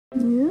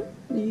Yeah,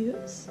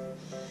 yes.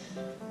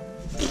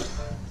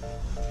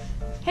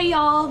 Hey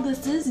y'all,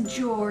 this is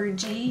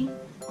Georgie.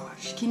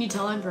 Gosh, can you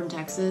tell I'm from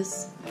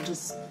Texas?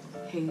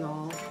 Hey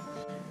y'all.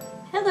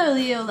 Hello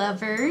Leo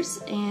lovers,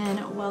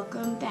 and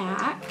welcome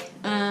back.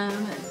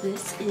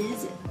 This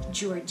is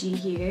Georgie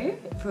here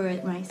for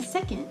my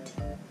second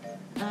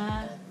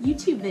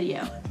YouTube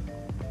video.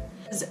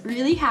 I was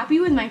really happy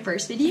with my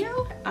first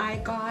video. I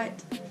got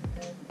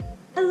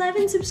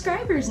 11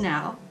 subscribers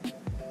now.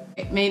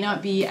 It may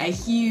not be a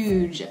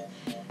huge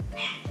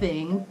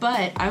thing,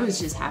 but I was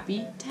just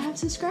happy to have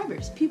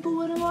subscribers. People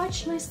want to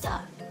watch my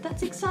stuff.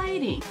 That's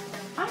exciting.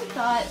 I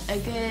thought a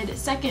good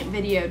second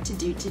video to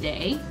do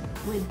today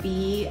would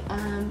be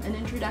an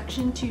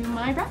introduction to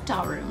my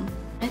reptile room.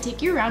 I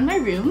take you around my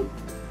room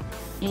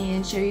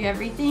and show you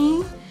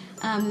everything.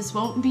 This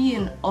won't be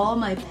an all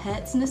my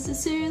pets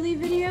necessarily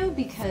video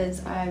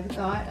because I've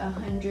got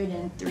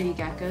 103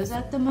 geckos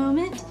at the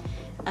moment.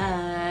 2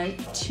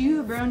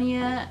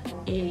 Abronia,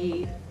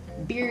 a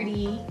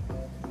Beardy,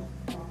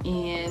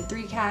 and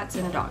 3 cats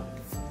and a dog.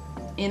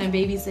 And I'm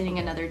babysitting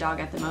another dog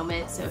at the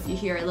moment, so if you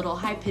hear a little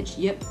high-pitched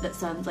yip that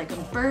sounds like a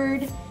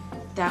bird,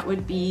 that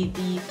would be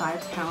the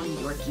 5-pound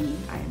Yorkie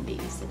I am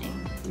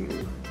babysitting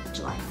through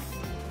July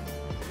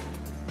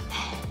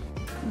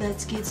 9th.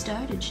 Let's get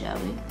started, shall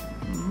we?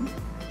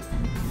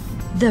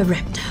 The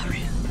reptile room.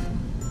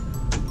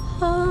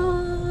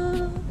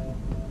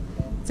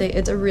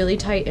 It's a really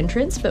tight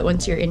entrance, but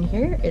once you're in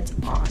here, it's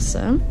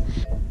awesome.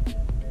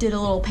 Did a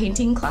little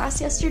painting class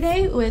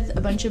yesterday with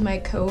a bunch of my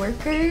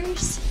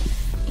coworkers,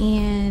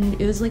 and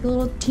it was like a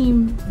little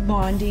team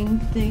bonding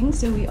thing,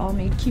 so we all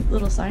made cute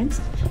little signs.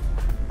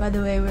 By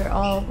the way, we're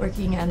all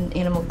working at an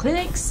animal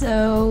clinic,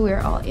 so we're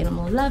all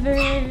animal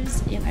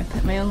lovers, and I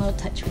put my own little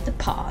touch with the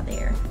paw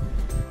there.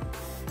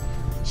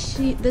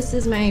 This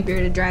is my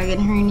bearded dragon.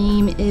 Her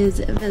name is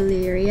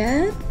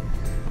Valeria,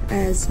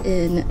 as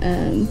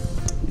in,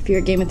 if you're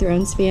a Game of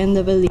Thrones fan,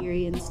 the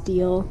Valyrian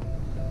steel.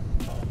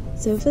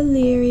 So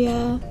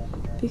Valeria,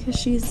 because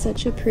she's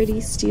such a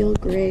pretty steel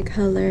gray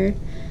color.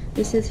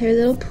 This is her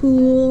little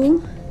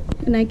pool,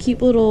 and I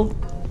keep little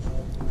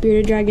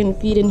bearded dragon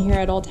feed in here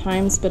at all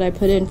times, but I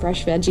put in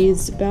fresh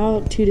veggies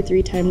about 2 to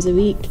 3 times a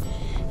week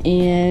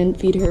and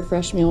feed her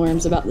fresh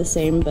mealworms about the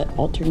same, but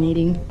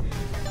alternating.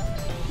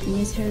 And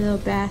here's her little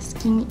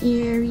basking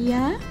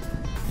area.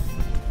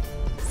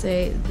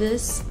 So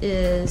this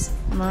is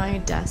my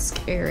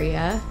desk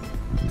area.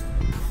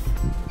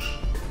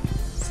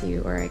 See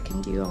where I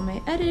can do all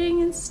my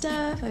editing and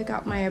stuff. I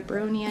got my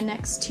Abronia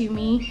next to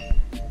me.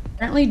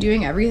 Currently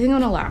doing everything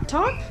on a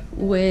laptop,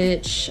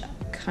 which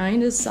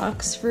kind of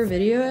sucks for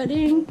video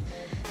editing.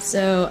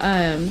 So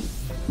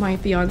my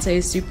fiance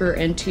is super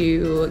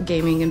into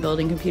gaming and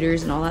building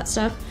computers and all that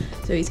stuff.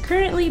 So he's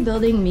currently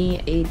building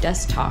me a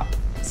desktop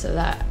so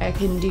that I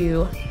can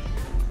do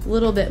a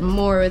little bit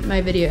more with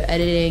my video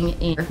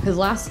editing. Because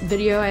last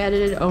video I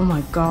edited, oh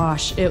my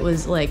gosh, it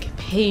was like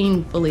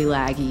painfully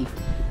laggy.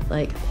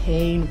 Like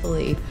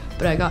painfully,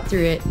 but I got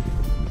through it.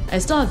 I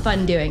still have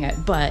fun doing it,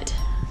 but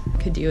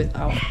could do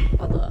without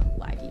all the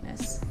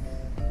lagginess.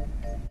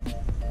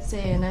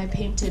 And I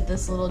painted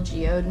this little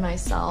geode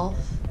myself,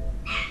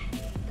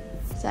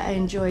 so I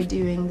enjoy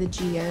doing the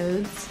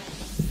geodes.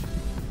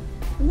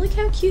 And look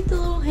how cute the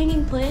little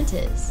hanging plant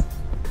is.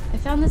 I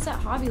found this at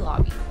Hobby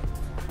Lobby.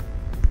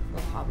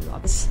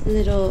 This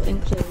little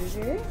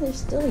enclosure, they're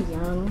still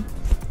young,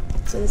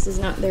 so this is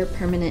not their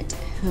permanent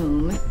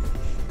home.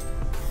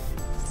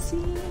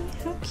 See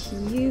how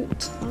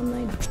cute on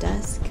my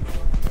desk.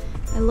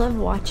 I love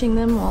watching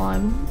them while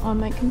I'm on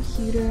my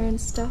computer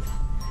and stuff.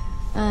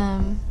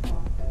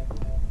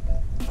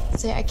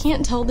 So I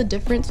can't tell the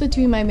difference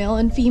between my male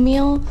and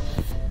female,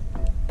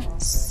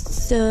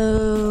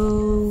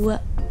 so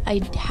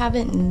I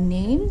haven't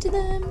named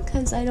them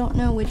because I don't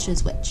know which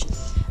is which.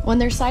 When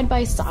they're side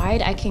by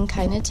side, I can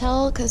kind of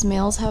tell because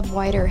males have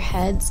wider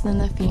heads than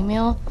the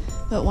female,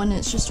 but when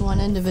it's just one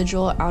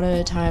individual out at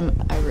a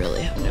time, I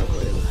really have no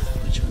clue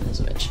which one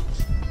is which.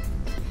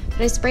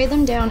 But I spray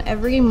them down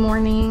every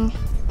morning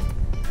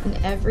and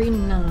every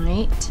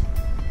night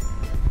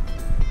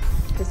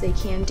because they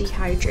can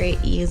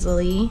dehydrate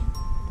easily.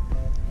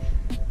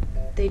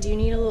 They do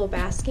need a little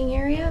basking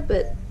area,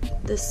 but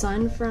the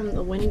sun from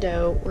the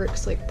window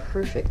works like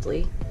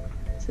perfectly,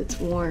 so it's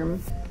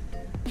warm,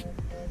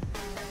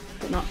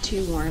 but not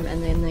too warm,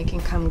 and then they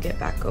can come get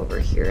back over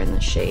here in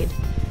the shade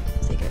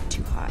if they get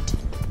too hot.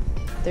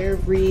 They're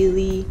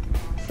really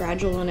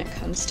fragile when it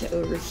comes to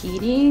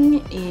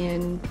overheating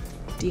and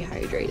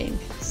dehydrating.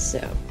 So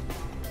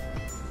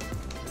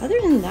other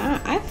than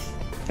that, I've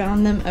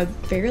found them a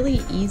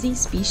fairly easy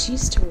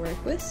species to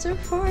work with so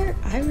far.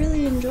 I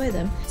really enjoy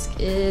them. This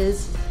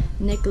is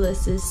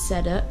Nicholas's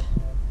setup.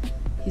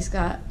 He's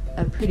got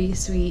a pretty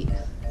sweet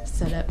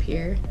setup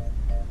here.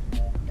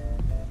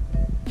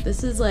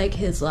 This is like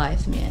his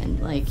life, man.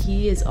 Like,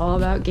 he is all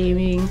about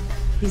gaming.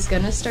 He's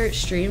gonna start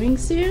streaming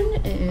soon,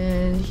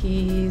 and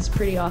he's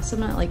pretty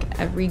awesome at like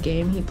every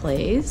game he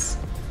plays.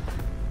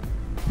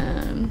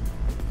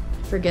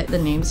 forget the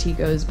names he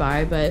goes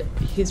by, but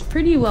he's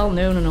pretty well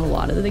known in a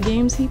lot of the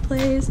games he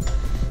plays.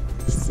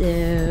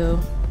 So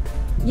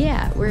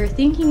yeah, we're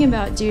thinking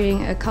about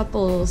doing a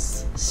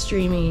couples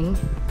streaming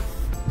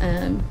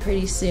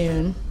pretty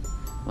soon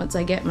once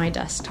I get my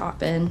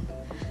desktop in.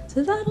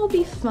 So that'll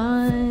be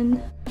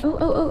fun.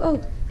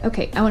 Oh.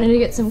 Okay, I wanted to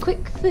get some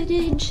quick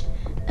footage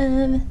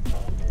of...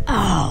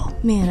 Oh,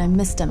 man, I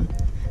missed him.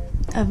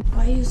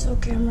 Why are you so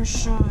camera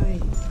shy?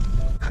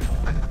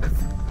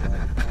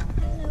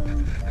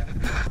 Hello.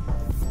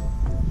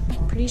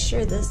 Pretty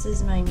sure this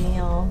is my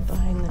male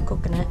behind the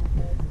coconut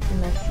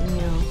and my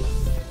female.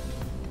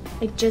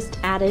 I just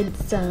added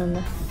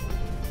some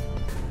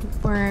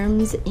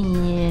worms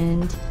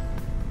and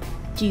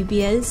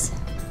dubias.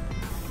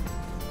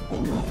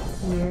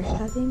 We're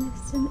having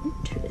some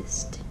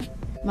interest.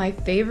 My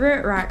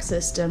favorite rack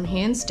system,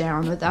 hands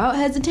down, without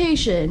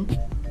hesitation,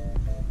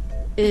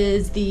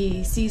 is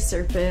the Sea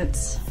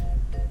Serpents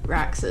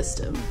rack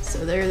system.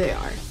 So there they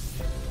are.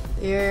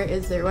 There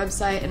is their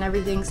website and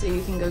everything, so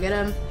you can go get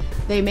them.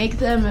 They make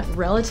them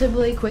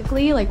relatively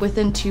quickly, like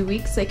within 2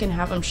 weeks they can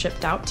have them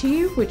shipped out to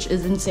you, which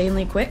is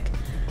insanely quick.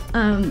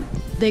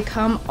 They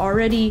come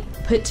already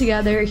put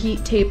together,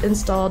 heat tape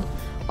installed,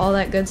 all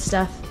that good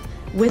stuff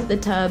with the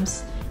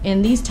tubs.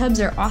 And these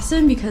tubs are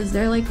awesome because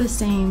they're like the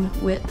same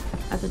width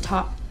at the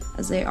top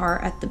as they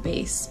are at the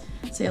base.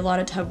 See, a lot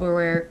of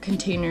Tupperware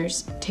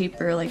containers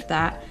taper like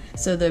that,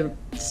 so the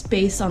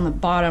space on the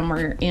bottom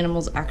where your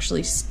animal's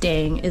actually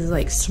staying is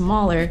like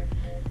smaller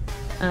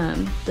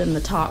than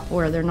the top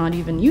where they're not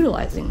even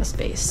utilizing the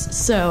space.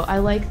 So I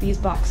like these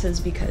boxes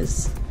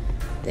because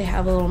they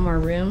have a little more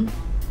room.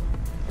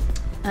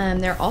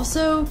 They're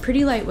also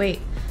pretty lightweight.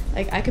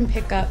 Like I can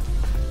pick up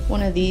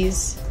one of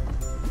these,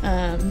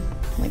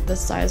 like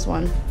this size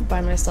one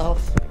by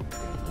myself pretty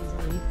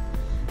easily.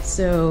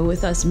 So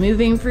with us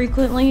moving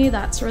frequently,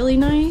 that's really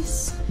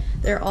nice.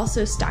 They're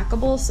also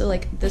stackable, so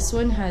like this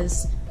one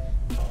has,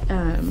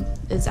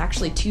 is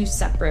actually 2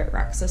 separate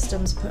rack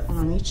systems put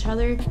on each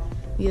other.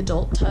 The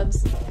adult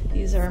tubs,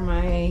 these are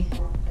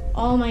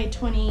all my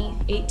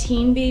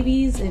 2018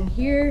 babies in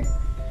here.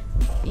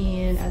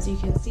 And as you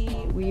can see,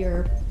 we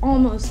are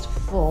almost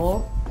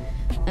full.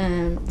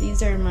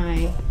 These are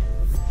my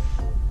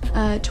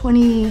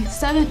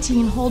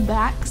 2017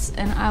 holdbacks,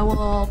 and I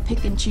will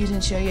pick and choose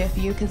and show you a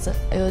few because it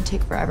would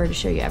take forever to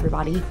show you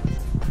everybody.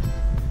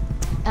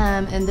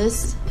 And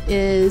this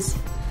is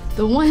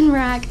the one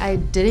rack I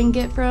didn't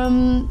get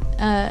from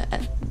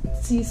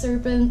Sea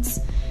Serpents,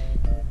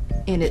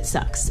 and it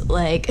sucks.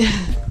 Like,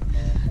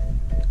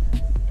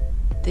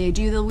 they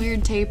do the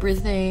weird taper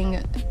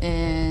thing,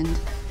 and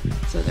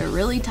so they're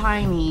really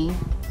tiny.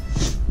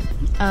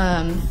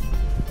 I'm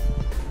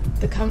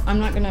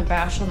not gonna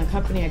bash on the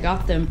company I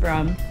got them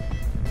from,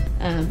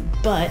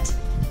 but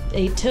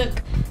they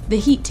took the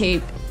heat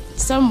tape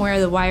somewhere,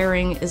 the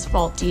wiring is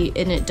faulty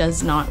and it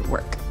does not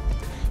work.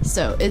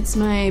 So it's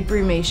my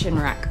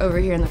brumation rack over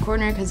here in the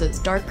corner because it's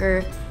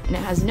darker and it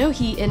has no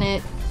heat in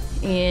it,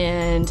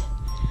 and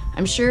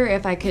I'm sure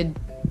if I could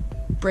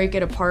break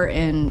it apart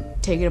and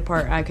take it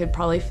apart I could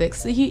probably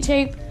fix the heat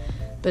tape,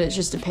 but it's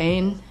just a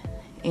pain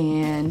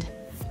and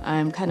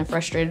I'm kind of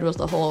frustrated with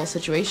the whole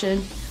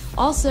situation.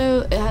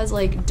 Also, it has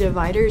like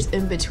dividers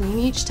in between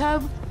each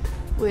tub,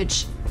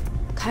 which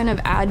kind of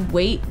add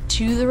weight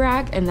to the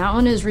rack, and that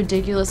one is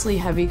ridiculously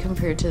heavy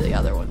compared to the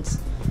other ones.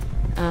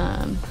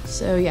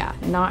 So yeah,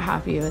 not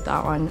happy with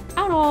that one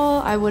at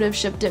all. I would have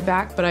shipped it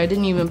back, but I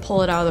didn't even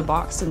pull it out of the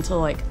box until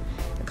like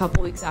a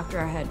couple weeks after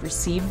I had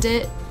received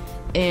it,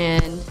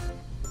 and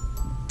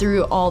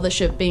threw all the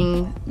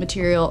shipping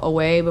material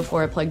away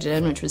before I plugged it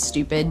in, which was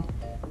stupid.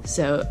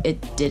 So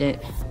it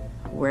didn't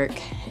work,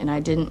 and I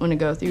didn't want to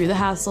go through the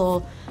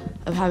hassle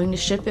of having to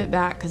ship it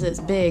back because it's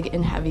big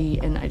and heavy,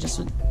 and I just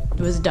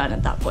was done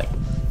at that point.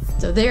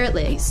 So there it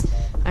lays.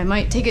 I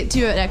might take it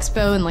to an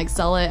expo and like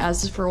sell it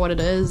as for what it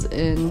is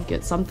and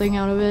get something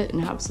out of it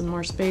and have some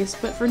more space,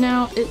 but for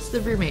now it's the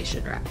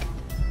brumation rack.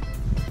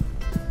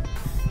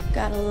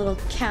 Got a little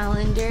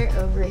calendar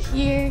over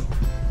here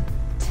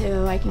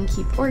so I can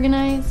keep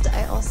organized.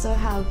 I also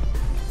have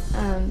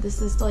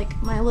this is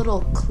like my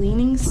little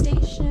cleaning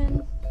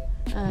station.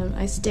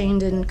 I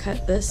stained and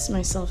cut this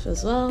myself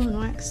as well and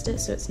waxed it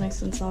so it's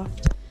nice and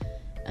soft.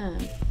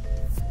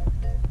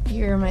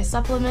 Here are my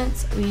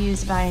supplements. We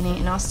use Vionate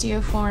and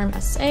Osteoform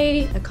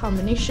SA, a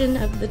combination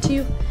of the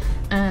two.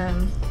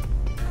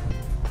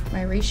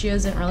 My ratio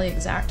isn't really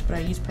exact, but I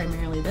use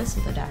primarily this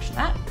with a dash of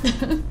that.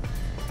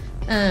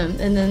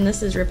 And then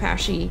this is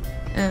Repashy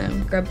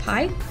Grub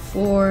Pie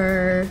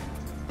for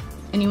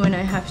anyone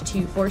I have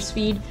to force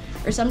feed,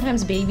 or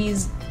sometimes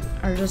babies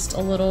are just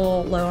a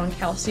little low on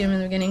calcium in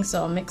the beginning,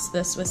 so I'll mix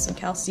this with some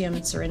calcium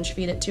and syringe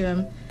feed it to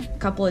them a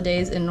couple of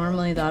days, and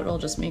normally that will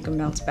just make them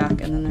bounce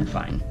back and then they're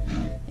fine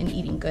and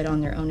eating good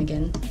on their own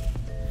again.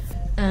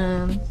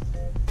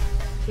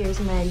 Here's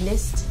my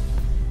list.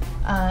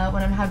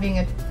 When I'm having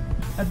a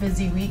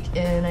busy week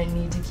and I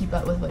need to keep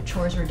up with what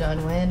chores are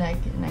done when,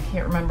 and I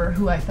can't remember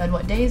who I fed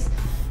what days,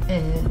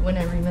 and when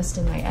I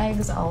remisted my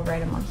eggs, I'll write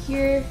them on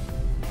here.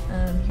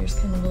 Here's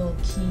kind of a little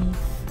key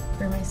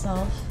for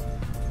myself.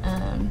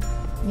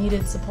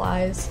 Needed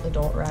supplies,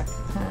 adult rec.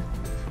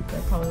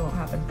 That probably won't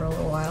happen for a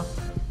little while.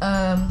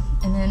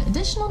 And then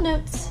additional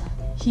notes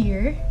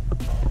here.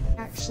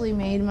 I actually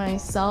made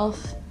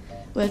myself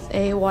with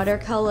a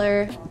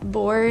watercolor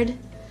board.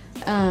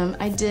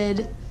 I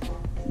did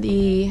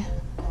the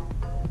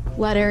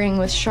lettering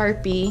with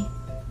Sharpie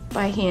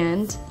by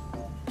hand.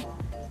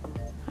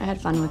 I had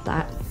fun with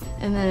that.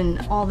 And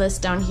then all this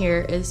down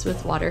here is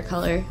with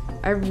watercolor.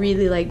 I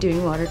really like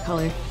doing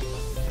watercolor.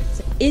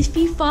 So if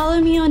you follow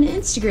me on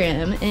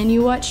Instagram and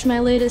you watch my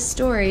latest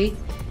story,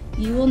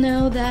 you will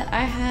know that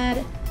I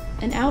had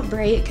an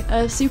outbreak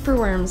of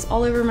superworms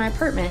all over my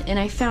apartment, and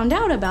I found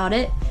out about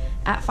it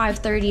at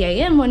 5:30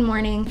 a.m. one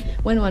morning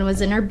when one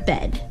was in our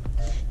bed.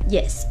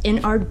 Yes,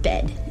 in our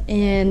bed.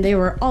 And they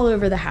were all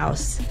over the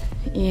house.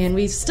 And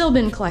we've still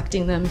been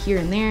collecting them here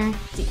and there.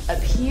 See,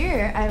 up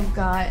here I've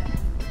got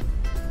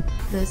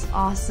this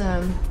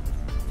awesome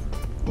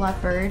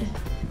leopard,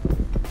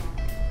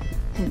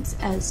 hence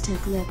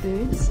Aztec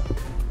leopards.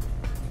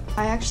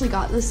 I actually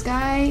got this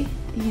guy.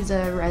 He's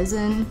a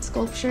resin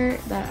sculpture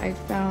that I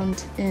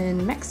found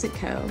in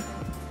Mexico.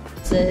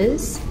 So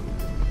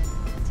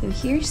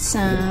here's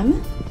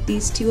some.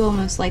 These two will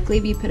most likely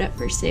be put up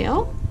for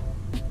sale.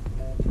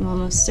 I'm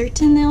almost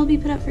certain they'll be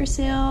put up for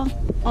sale.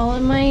 All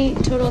of my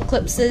total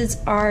eclipses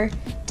are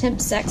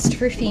temp sexed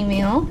for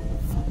female.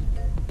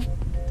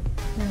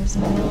 There's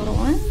another little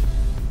one.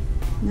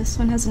 This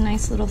one has a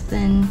nice little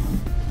thin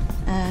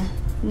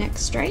neck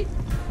stripe.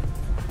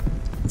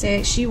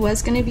 So she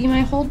was going to be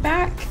my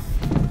holdback,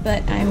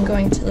 but I'm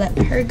going to let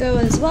her go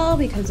as well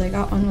because I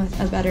got one with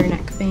a better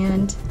neck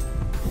band.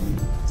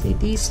 So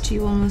these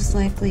two will most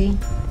likely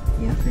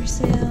be up for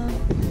sale.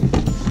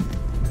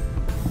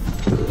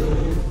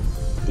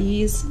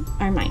 These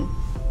are mine.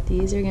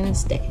 These are gonna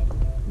stay,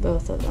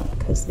 both of them,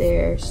 because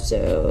they're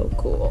so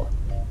cool.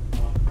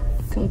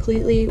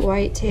 Completely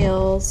white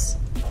tails,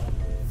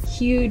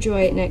 huge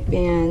white neck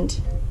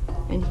band,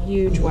 and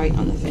huge white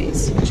on the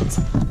face, which is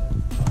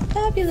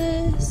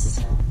fabulous.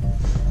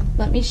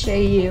 Let me show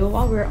you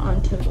while we're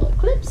on total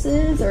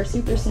eclipses, or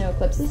super snow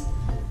eclipses.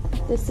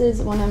 This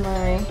is one of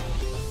my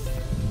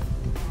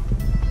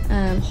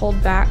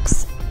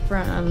holdbacks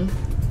from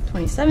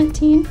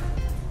 2017.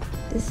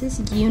 This is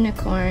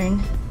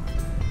Unicorn.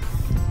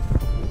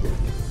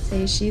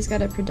 So she's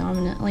got a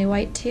predominantly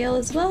white tail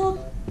as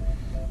well,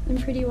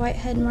 and pretty white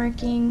head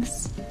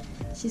markings.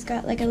 She's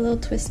got like a little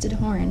twisted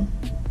horn.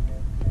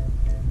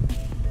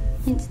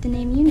 Hence the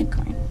name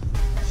Unicorn.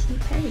 She's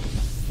pretty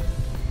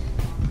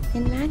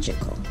and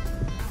magical.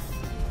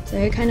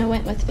 So I kind of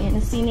went with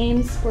fantasy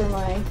names for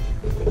my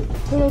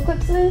total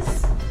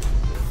eclipses.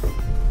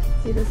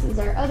 See, this is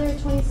our other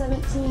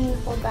 2017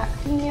 holdback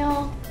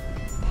female,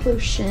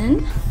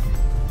 Potion.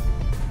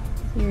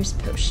 Here's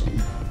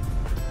Potion.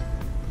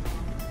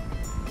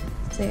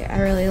 So I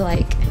really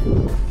like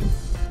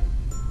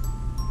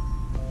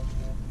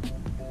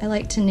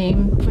to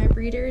name my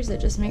breeders.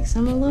 It just makes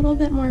them a little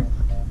bit more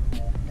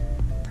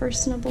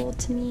personable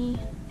to me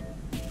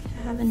to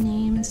have a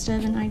name instead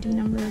of an ID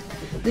number.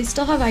 They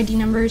still have ID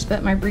numbers,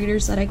 but my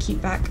breeders that I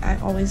keep back, I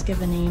always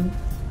give a name.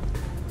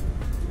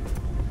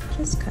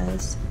 Just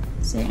cause.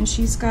 So, and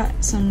she's got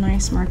some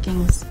nice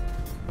markings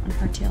on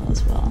her tail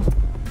as well,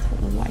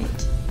 with the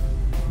white.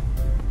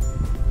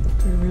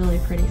 A really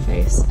pretty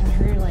face, and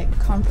her like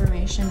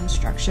conformation and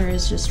structure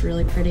is just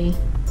really pretty.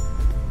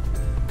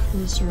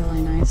 She's just a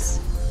really nice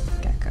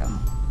gecko.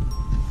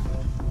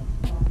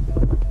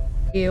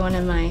 One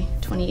of my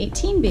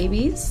 2018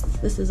 babies.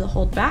 This is a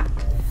holdback.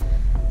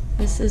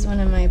 This is one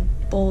of my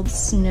Bold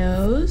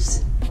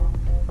Snows,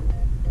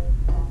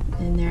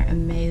 and they're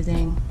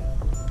amazing.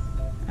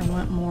 I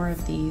want more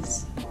of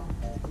these.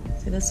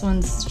 So this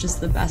one's just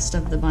the best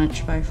of the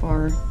bunch by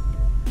far.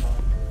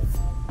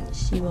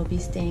 She will be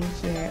staying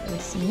here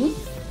with me.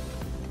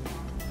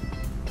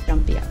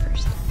 Jumpy at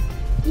first.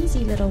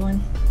 Easy little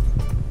one.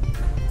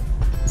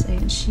 So,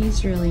 and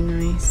she's really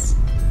nice. So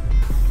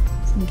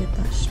you can get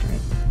that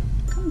stripe.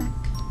 Come back.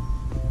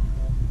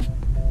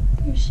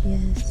 Here she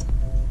is.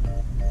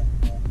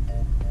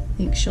 I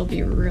think she'll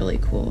be really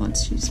cool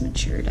once she's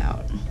matured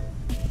out.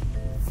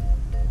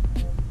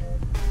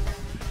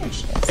 There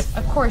she is.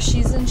 Of course,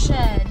 she's in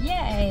shed.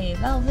 Yay,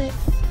 velvet.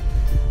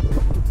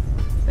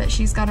 But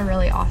she's got a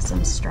really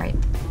awesome stripe.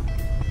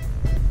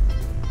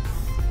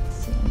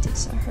 See, and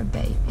these are her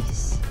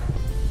babies.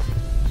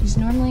 She's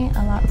normally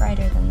a lot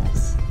brighter than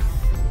this.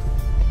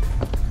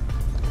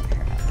 Put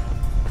her up.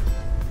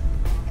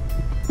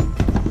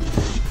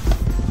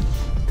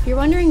 If you're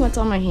wondering what's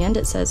on my hand,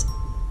 it says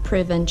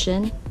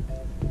prevention,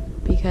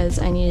 because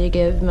I need to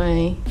give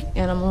my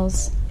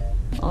animals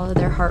all of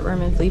their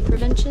heartworm and flea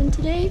prevention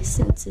today,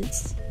 since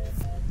it's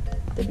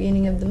the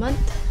beginning of the month.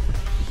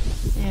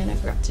 And I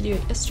forgot to do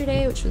it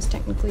yesterday, which was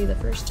technically the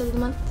first of the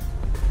month.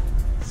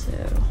 So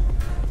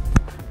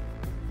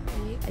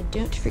I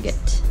don't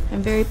forget.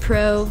 I'm very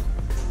pro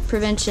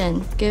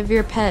prevention. Give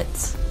your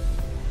pets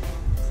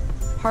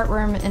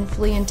heartworm and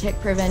flea and tick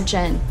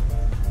prevention.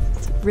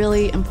 It's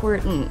really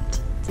important.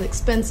 It's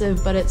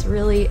expensive, but it's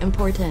really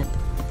important.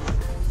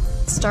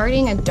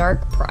 Starting a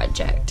dark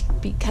project,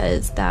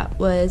 because that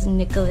was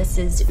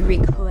Nicholas's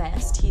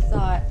request. He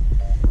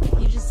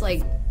just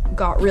like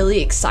got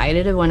really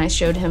excited when I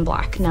showed him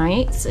black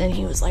nights, and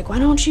he was like, why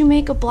don't you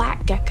make a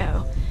black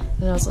gecko?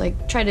 And I was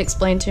like, try to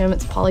explain to him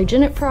it's a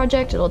polygenic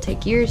project, it'll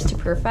take years to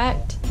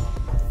perfect.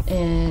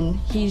 And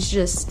he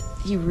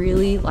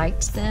really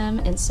liked them,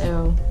 and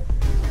so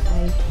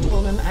I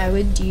told him I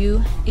would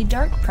do a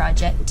dark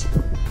project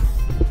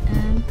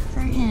for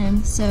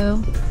him. So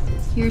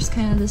here's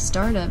kind of the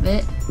start of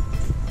it.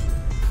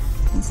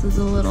 This is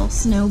a little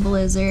snow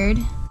blizzard.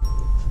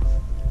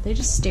 They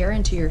just stare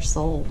into your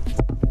soul.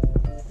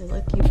 They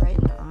look you right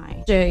in the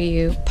eye. Show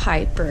you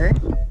Piper.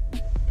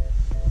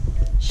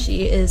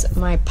 She is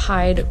my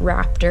pied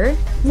raptor.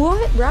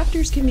 What?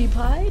 Raptors can be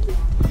pied?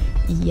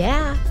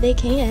 Yeah, they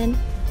can.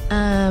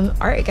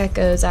 Art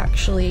geckos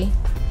actually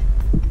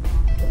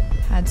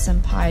had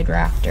some pied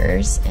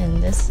raptors,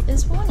 and this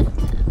is one of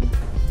them.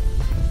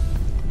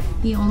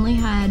 He only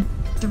had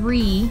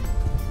 3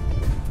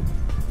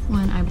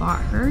 when I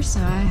bought her, so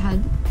I had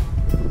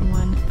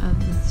one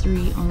of the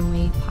 3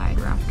 only pied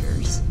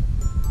raptors.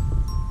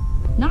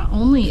 Not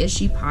only is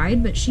she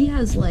pied, but she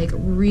has like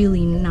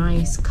really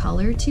nice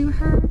color to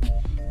her,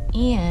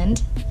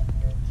 and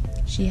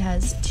she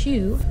has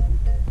 2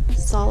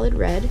 solid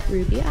red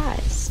ruby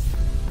eyes.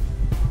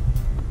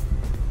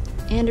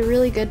 And a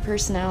really good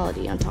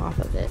personality on top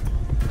of it.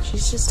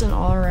 She's just an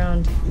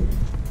all-around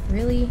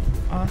really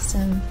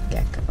awesome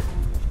gecko.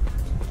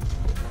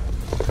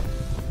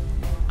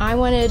 I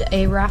wanted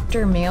a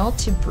raptor male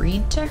to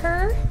breed to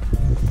her,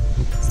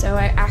 so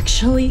I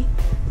actually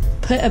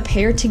put a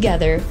pair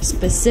together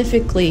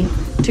specifically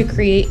to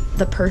create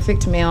the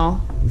perfect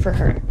male for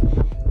her.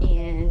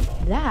 And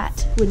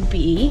that would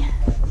be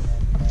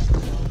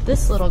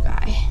this little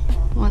guy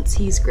once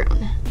he's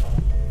grown.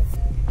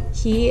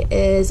 He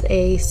is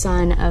a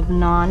son of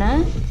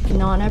Nana.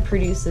 Nana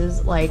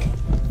produces like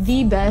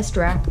the best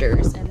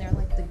raptors, and they're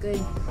like the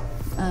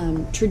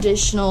good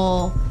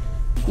traditional,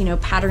 you know,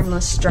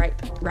 patternless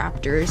striped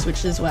raptors,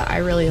 which is what I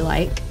really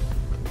like.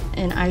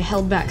 And I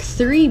held back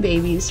 3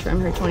 babies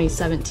from her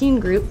 2017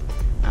 group.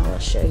 I will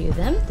show you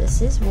them.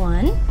 This is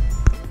one.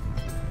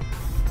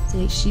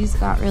 See, she's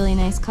got really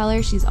nice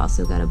color. She's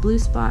also got a blue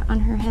spot on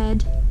her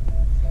head.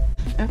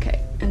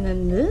 Okay, and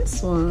then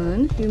this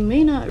one, who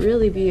may not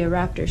really be a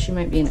raptor, she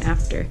might be an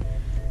after.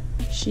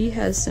 She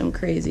has some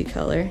crazy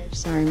color.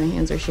 Sorry, my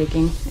hands are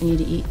shaking. I need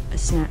to eat a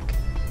snack.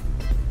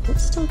 Hold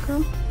still,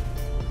 girl.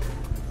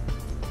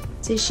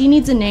 See, she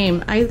needs a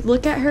name. I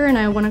look at her and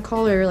I want to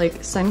call her like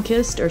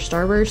Sunkissed or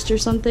Starburst or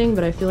something,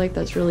 but I feel like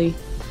that's really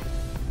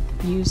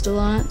used a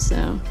lot,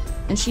 so.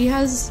 And she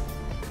has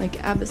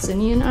like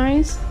Abyssinian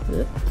eyes.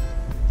 Ugh.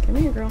 Come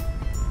here, girl.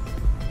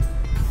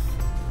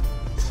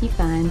 She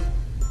fine.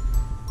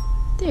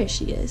 There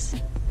she is.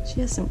 She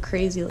has some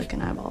crazy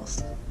looking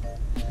eyeballs.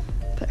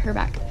 Put her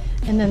back.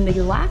 And then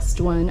the last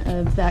one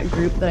of that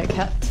group that I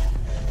kept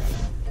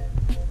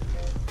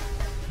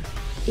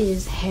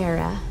is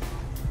Hera,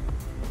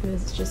 who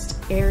is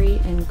just airy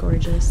and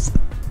gorgeous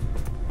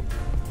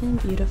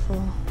and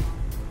beautiful.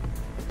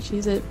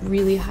 She's a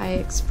really high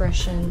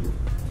expression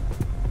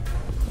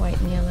white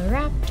and yellow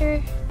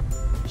raptor.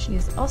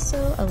 She's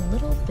also a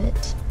little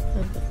bit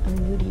of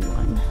a moody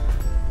one.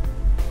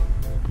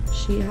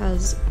 She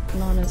has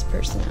Nana's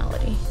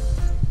personality.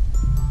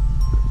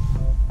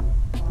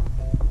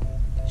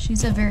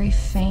 She's a very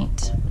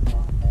faint,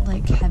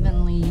 like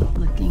heavenly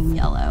looking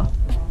yellow.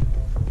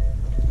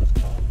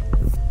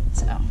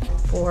 So,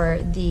 for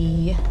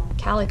the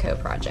Calico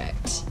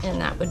project,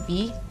 and that would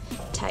be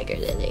Tiger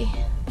Lily.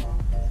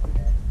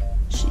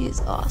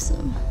 She's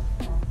awesome.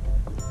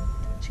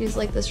 She's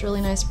like this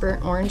really nice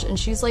burnt orange, and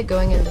she's like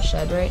going into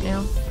shed right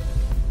now.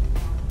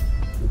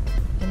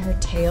 And her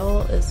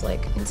tail is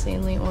like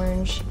insanely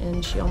orange,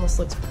 and she almost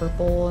looks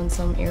purple in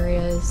some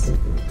areas.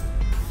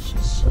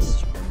 She's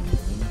just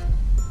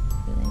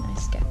really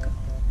nice gecko.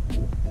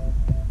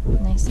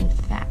 Nice and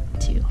fat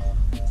too,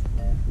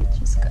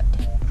 which is good.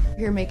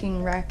 Here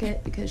making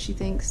racket because she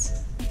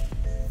thinks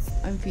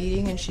I'm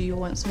feeding and she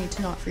wants me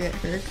to not forget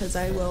her, because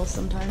I will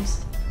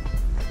sometimes.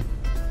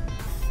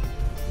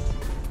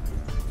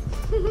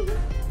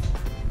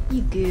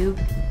 You goob.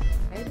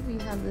 We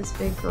have this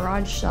big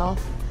garage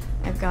shelf.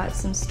 I've got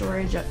some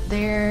storage up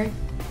there.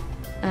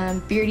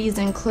 Beardy's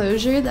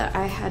enclosure that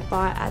I had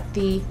bought at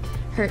the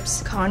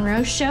Hertz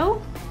Conroe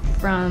show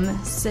from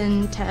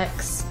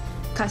Syntex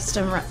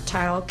Custom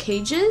Reptile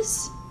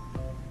Cages.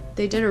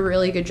 They did a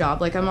really good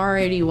job. Like, I'm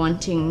already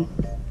wanting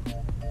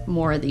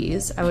more of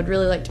these. I would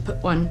really like to put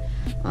one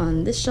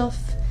on this shelf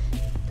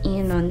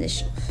and on this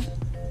shelf.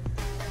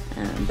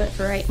 But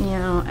for right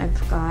now,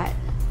 I've got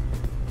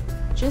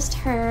just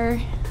her.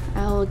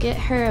 I'll get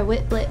her a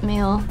whiplet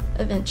male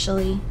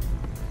eventually.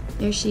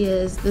 There she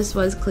is. This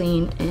was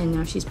clean, and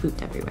now she's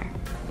pooped everywhere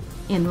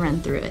and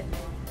run through it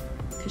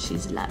because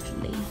she's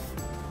lovely.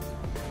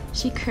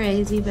 She's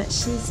crazy, but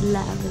she's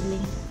lovely.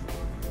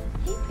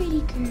 Hey,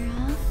 pretty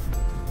girl.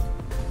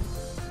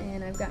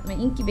 And I've got my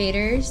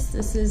incubators.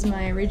 This is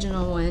my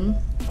original one.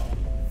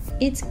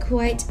 It's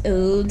quite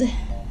old.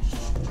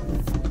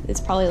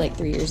 It's probably like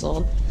 3 years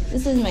old.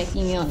 This is my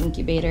female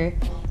incubator,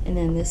 and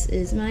then this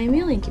is my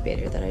male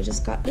incubator that I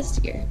just got this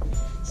year.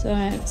 So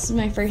this is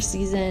my first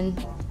season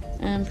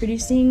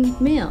producing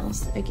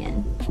males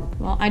again.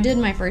 Well, I did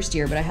my first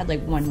year, but I had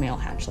like 1 male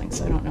hatchling,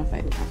 so I don't know if I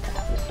count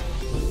that.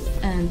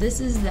 And this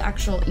is the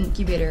actual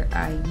incubator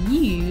I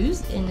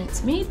used, and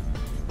it's made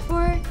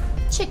for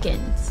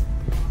chickens.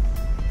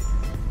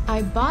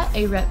 I bought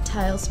a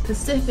Reptile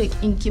specific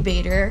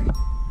incubator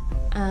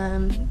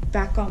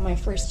back on my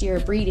first year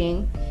of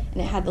breeding,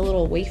 and it had the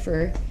little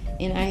wafer,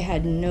 and I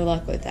had no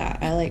luck with that.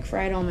 I like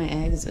fried all my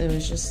eggs. It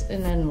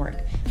didn't work.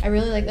 I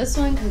really like this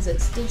one because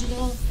it's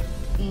digital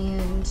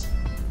and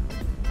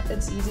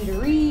it's easy to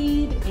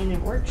read and it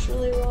works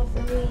really well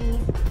for me.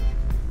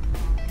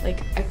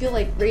 Like, I feel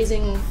like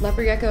raising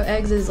leopard gecko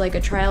eggs is like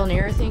a trial and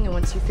error thing, and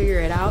once you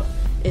figure it out,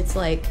 it's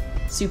like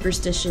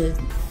superstitious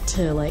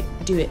to like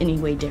do it any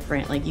way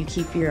different. Like, you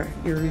keep your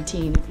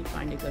routine if you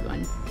find a good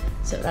one.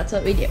 So that's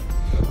what we do.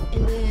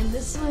 And then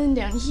this one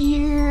down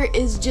here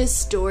is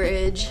just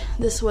storage.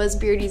 This was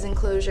Beardy's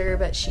enclosure,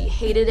 but she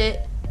hated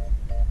it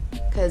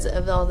because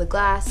of all the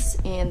glass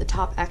and the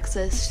top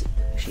access.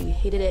 She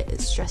hated it.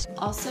 It's stressful.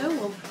 Also,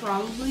 we'll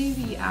probably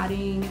be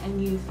adding a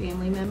new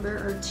family member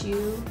or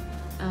two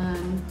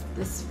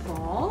this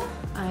fall.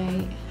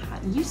 I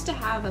used to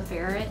have a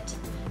ferret,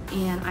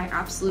 and I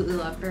absolutely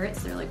love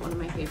ferrets. They're like one of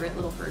my favorite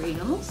little furry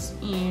animals,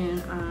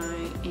 and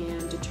I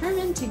am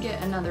determined to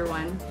get another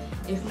one,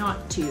 if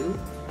not 2.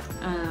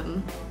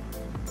 I'm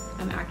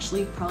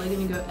actually probably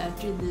gonna go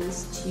after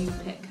this to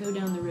Petco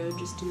down the road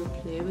just to go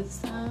play with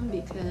some,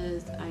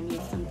 because I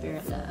need some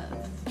ferret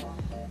love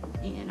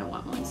and I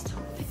want ones to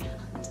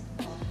pet.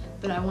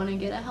 But I want to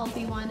get a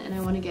healthy one, and I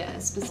want to get a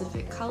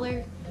specific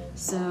color,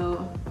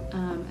 so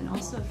and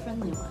also a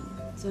friendly one.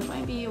 So it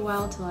might be a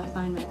while till I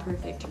find my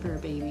perfect fur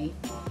baby.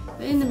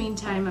 But in the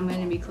meantime, I'm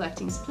going to be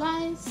collecting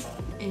supplies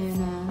and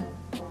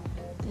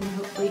then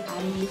hopefully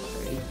adding a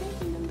furry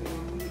family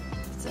member.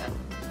 So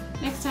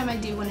next time I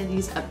do one of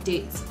these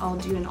updates, I'll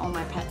do in all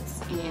my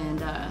pets,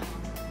 and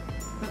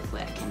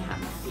hopefully I can have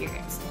my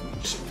ferrets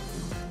and show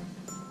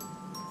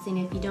you.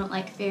 And if you don't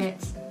like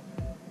ferrets,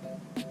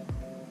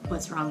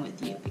 what's wrong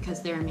with you?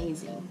 Because they're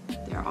amazing.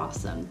 They're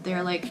awesome.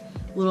 They're like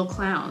little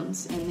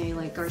clowns, and they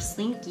like are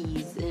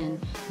slinkies, and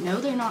no,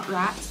 they're not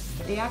rats.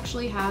 They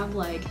actually have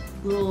like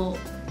little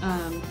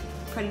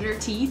predator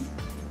teeth.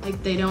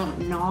 Like, they don't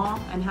gnaw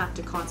and have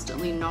to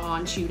constantly gnaw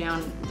and chew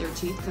down their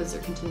teeth because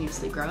they're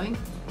continuously growing.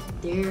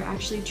 They're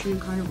actually true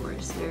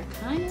carnivores. They're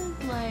kind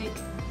of like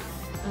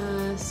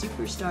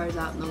superstars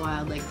out in the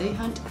wild. Like, they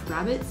hunt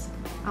rabbits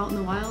out in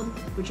the wild,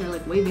 which are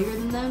like way bigger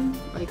than them.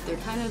 Like, they're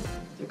kind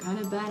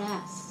of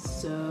badass.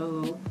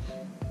 So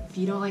if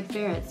you don't like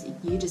ferrets,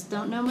 you just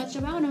don't know much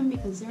about them,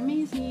 because they're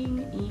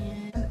amazing.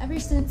 And ever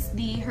since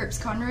the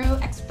Herps Conroe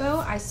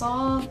Expo, I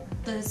saw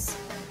this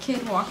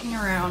kid walking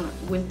around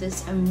with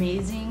this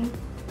amazing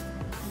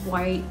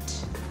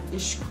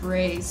white-ish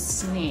gray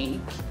snake,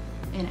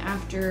 and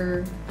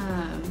after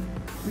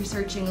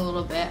researching a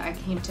little bit, I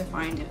came to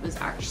find it was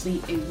actually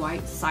a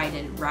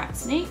white-sided rat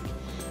snake.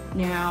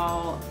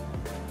 Now,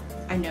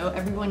 I know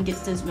everyone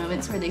gets those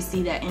moments where they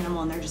see that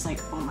animal and they're just like,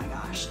 oh my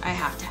gosh, I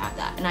have to have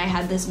that. And I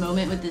had this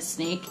moment with this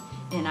snake,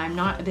 and I'm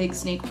not a big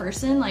snake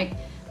person. Like,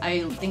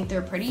 I think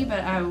they're pretty,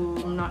 but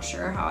I'm not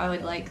sure how I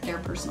would like their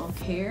personal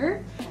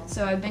care.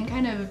 So I've been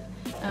kind of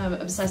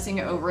obsessing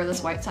over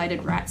this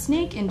white-sided rat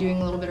snake and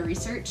doing a little bit of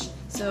research.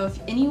 So if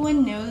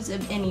anyone knows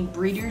of any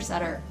breeders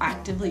that are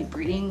actively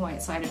breeding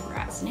white-sided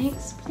rat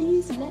snakes,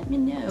 please let me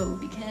know,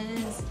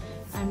 because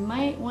I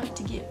might want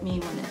to get me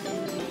one of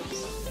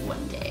those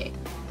one day.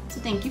 So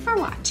thank you for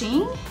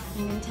watching,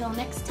 and until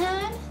next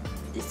time,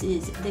 this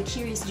is the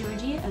Curious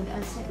Georgie of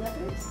Aztec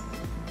Lovers.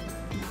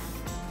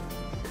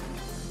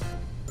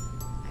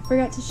 I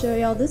forgot to show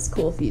y'all this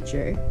cool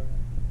feature.